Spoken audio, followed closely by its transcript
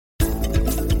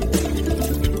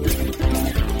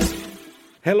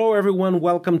Hello, everyone.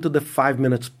 Welcome to the 5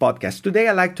 Minutes Podcast. Today,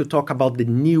 I'd like to talk about the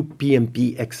new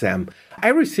PMP exam. I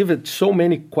received so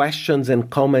many questions and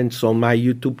comments on my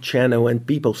YouTube channel and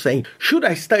people saying, should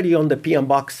I study on the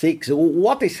PMBOK 6?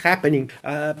 What is happening?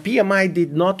 PMI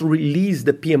did not release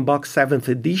the PMBOK 7th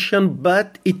edition,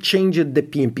 but it changed the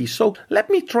PMP. So let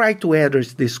me try to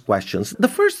address these questions. The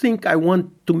first thing I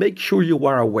want to make sure you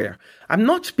are aware, I'm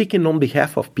not speaking on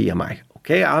behalf of PMI,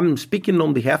 okay? I'm speaking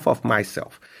on behalf of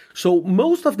myself. So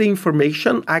most of the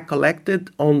information I collected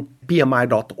on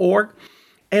PMI.org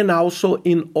and also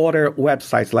in other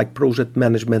websites like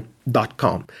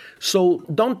projectmanagement.com. So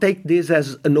don't take this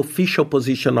as an official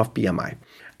position of PMI.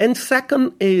 And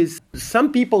second is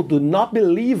some people do not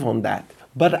believe on that,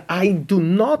 but I do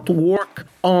not work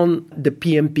on the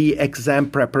PMP exam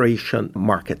preparation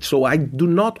market. So I do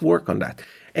not work on that.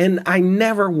 And I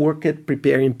never work at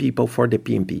preparing people for the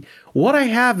PMP. What I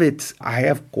have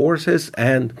courses,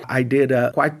 and I did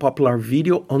a quite popular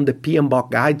video on the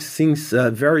PMBOK guide since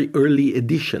very early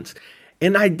editions.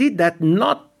 And I did that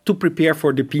not to prepare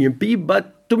for the PMP,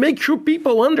 but to make sure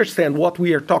people understand what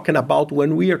we are talking about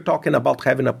when we are talking about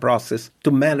having a process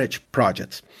to manage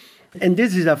projects. And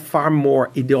this is a far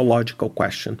more ideological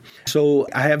question. So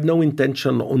I have no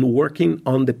intention on working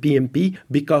on the PMP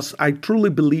because I truly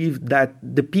believe that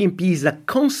the PMP is a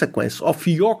consequence of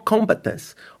your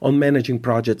competence on managing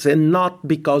projects and not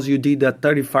because you did a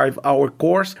 35-hour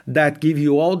course that give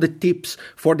you all the tips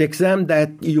for the exam that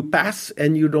you pass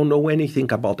and you don't know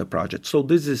anything about the project. So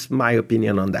this is my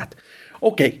opinion on that.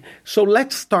 Okay, so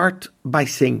let's start by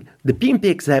saying the PMP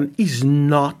exam is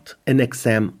not an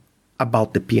exam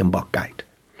about the PMBOK guide.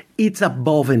 It's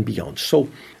above and beyond. So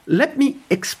let me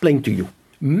explain to you.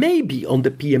 Maybe on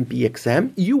the PMP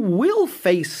exam, you will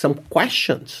face some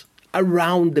questions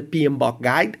around the PMBOK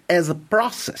guide as a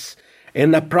process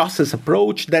and a process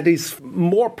approach that is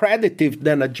more predictive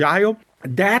than agile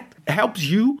that helps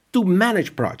you to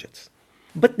manage projects.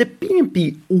 But the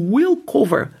PMP will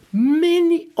cover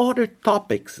many other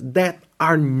topics that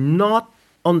are not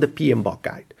on the PMBOK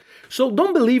guide. So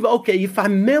don't believe, okay, if I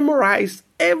memorize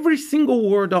every single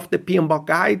word of the PMBOK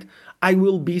guide, I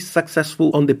will be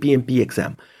successful on the PMP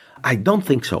exam. I don't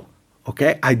think so,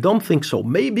 okay? I don't think so.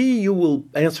 Maybe you will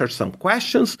answer some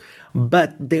questions,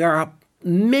 but there are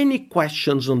many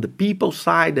questions on the people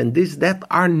side and this that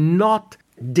are not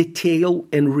detailed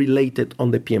and related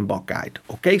on the PMBOK guide,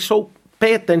 okay? So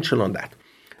pay attention on that.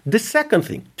 The second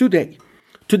thing, today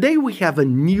we have a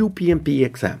new PMP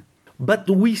exam, but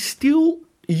we still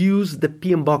use the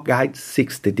PMBOK guide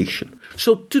 6th edition.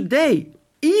 So today,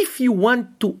 if you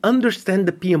want to understand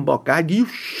the PMBOK guide, you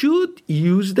should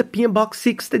use the PMBOK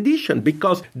 6th edition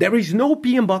because there is no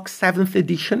PMBOK 7th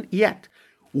edition yet.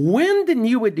 When the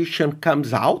new edition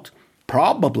comes out,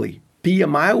 probably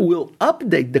PMI will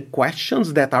update the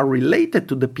questions that are related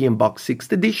to the PMBOK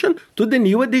 6th edition to the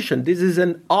new edition. This is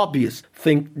an obvious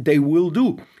thing they will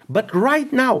do. But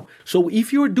right now, so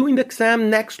if you're doing the exam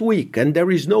next week and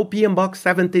there is no PMBOK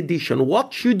 7th edition,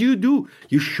 what should you do?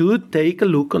 You should take a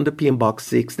look on the PMBOK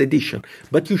 6th edition.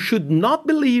 But you should not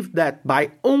believe that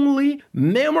by only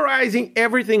memorizing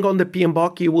everything on the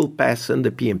PMBOK, you will pass on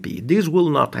the PMP. This will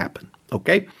not happen,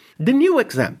 okay? The new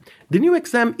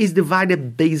exam is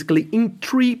divided basically in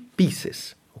 3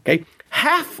 pieces, okay?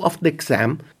 Half of the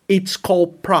exam, it's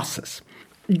called process.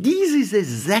 This is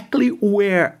exactly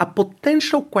where a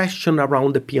potential question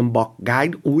around the PMBOK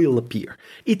guide will appear.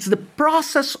 It's the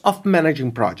process of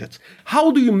managing projects.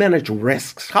 How do you manage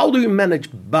risks? How do you manage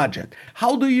budget?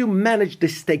 How do you manage the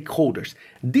stakeholders?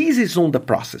 This is on the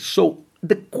process. So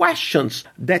the questions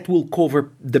that will cover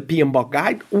the PMBOK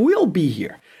guide will be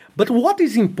here. But what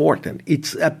is important,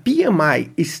 it's PMI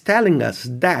is telling us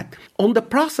that on the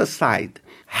process side,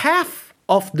 half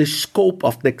of the scope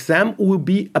of the exam will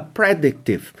be a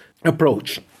predictive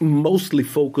approach, mostly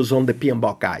focused on the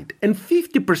PMBOK guide, and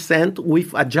 50%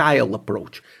 with agile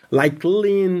approach, like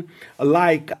lean,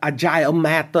 like agile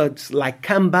methods, like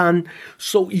Kanban.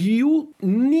 So you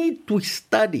need to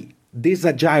study this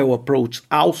agile approach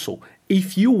also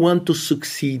if you want to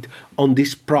succeed on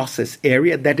this process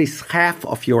area that is half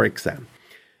of your exam.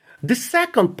 The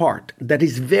second part that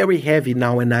is very heavy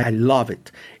now, and I love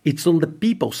it, it's on the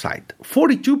people side,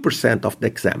 42% of the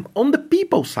exam. On the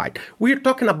people side, we're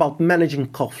talking about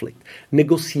managing conflict,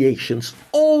 negotiations,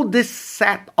 all this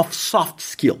set of soft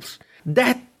skills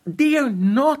that they are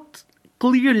not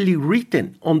clearly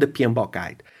written on the PMBOK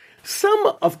guide.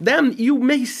 Some of them you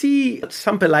may see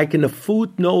something like in a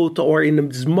footnote or in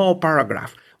a small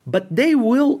paragraph, But they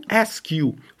will ask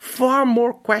you far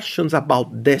more questions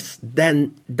about this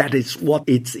than that is what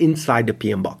it's inside the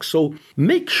PMBOK. So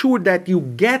make sure that you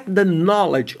get the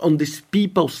knowledge on this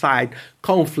people side,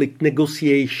 conflict,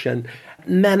 negotiation,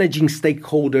 managing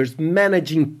stakeholders,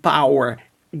 managing power.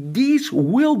 These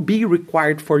will be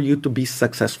required for you to be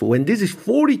successful. And this is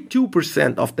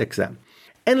 42% of the exam.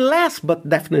 And last but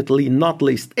definitely not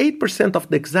least, 8% of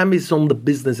the exam is on the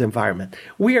business environment.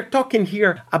 We are talking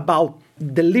here about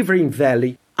delivering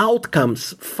value,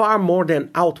 outcomes far more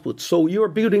than output. So you're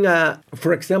building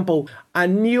for example, a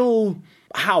new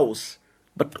house.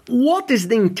 But what is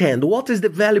the intent? What is the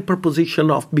value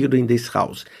proposition of building this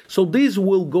house? So this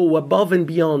will go above and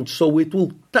beyond. So it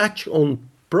will touch on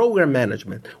program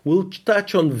management, will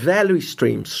touch on value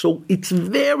streams. So it's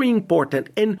very important.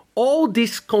 And all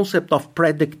this concept of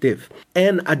predictive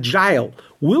and agile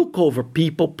will cover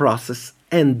people, process,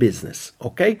 and business.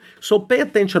 Okay? So pay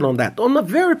attention on that. On a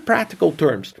very practical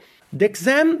terms, the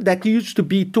exam that used to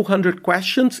be 200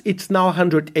 questions, it's now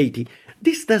 180.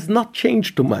 This does not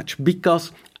change too much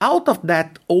because out of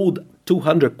that old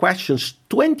 200 questions,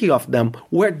 20 of them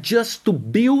were just to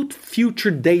build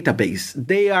future database.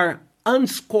 They are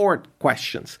unscored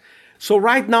questions. So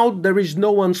right now, there is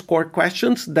no unscored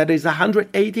questions. That is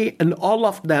 180, and all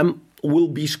of them will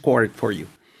be scored for you.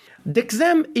 The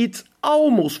exam, it's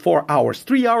almost 4 hours,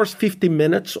 3 hours, 50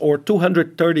 minutes, or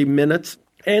 230 minutes.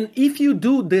 And if you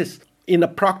do this in a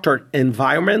proctored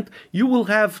environment, you will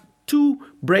have 2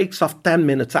 breaks of 10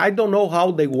 minutes. I don't know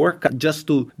how they work. Just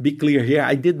to be clear here,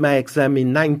 I did my exam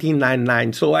in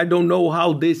 1999, so I don't know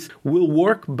how this will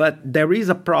work, but there is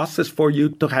a process for you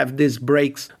to have these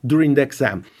breaks during the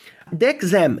exam. The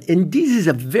exam, and this is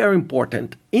a very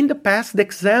important, in the past, the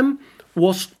exam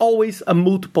was always a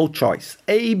multiple choice,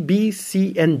 A, B,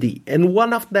 C, and D, and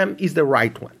one of them is the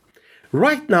right one.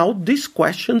 Right now, these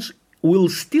questions will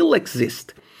still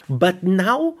exist, but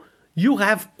now you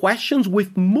have questions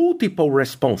with multiple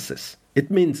responses. It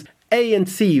means A and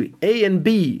C, A and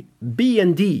B, B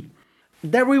and D.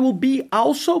 There will be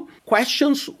also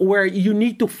questions where you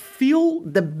need to fill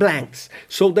the blanks.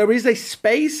 So there is a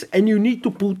space and you need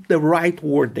to put the right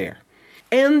word there.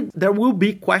 And there will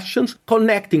be questions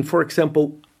connecting, for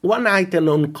example, one item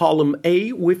on column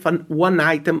A with one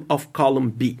item of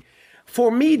column B. For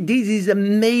me, this is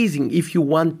amazing if you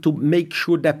want to make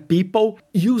sure that people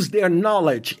use their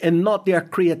knowledge and not their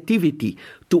creativity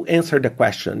to answer the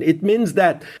question. It means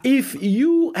that if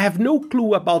you have no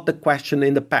clue about the question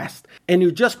in the past and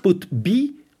you just put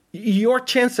B, your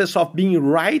chances of being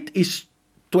right is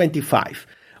 25.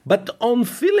 But on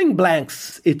filling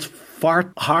blanks, it's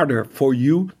far harder for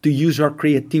you to use your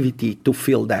creativity to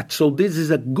fill that. So this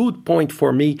is a good point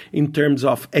for me in terms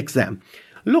of exam.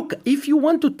 Look, if you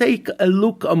want to take a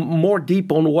look more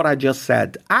deep on what I just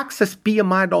said, access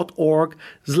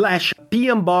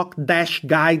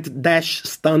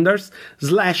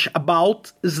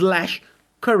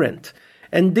pmi.org/pmbok-guide-standards/about/current.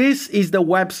 And this is the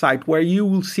website where you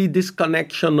will see this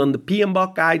connection on the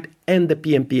PMBOK guide and the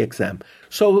PMP exam.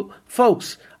 So,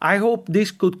 folks, I hope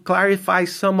this could clarify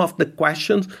some of the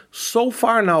questions. So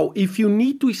far now, if you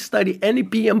need to study any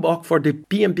PMBOK for the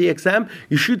PMP exam,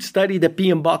 you should study the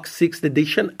PMBOK 6th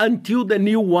edition until the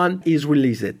new one is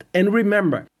released. And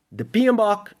remember, the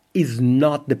PMBOK is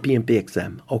not the PMP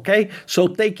exam, okay? So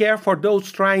take care for those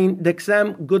trying the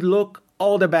exam. Good luck.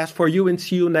 All the best for you and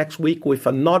see you next week with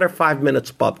another 5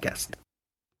 Minutes podcast.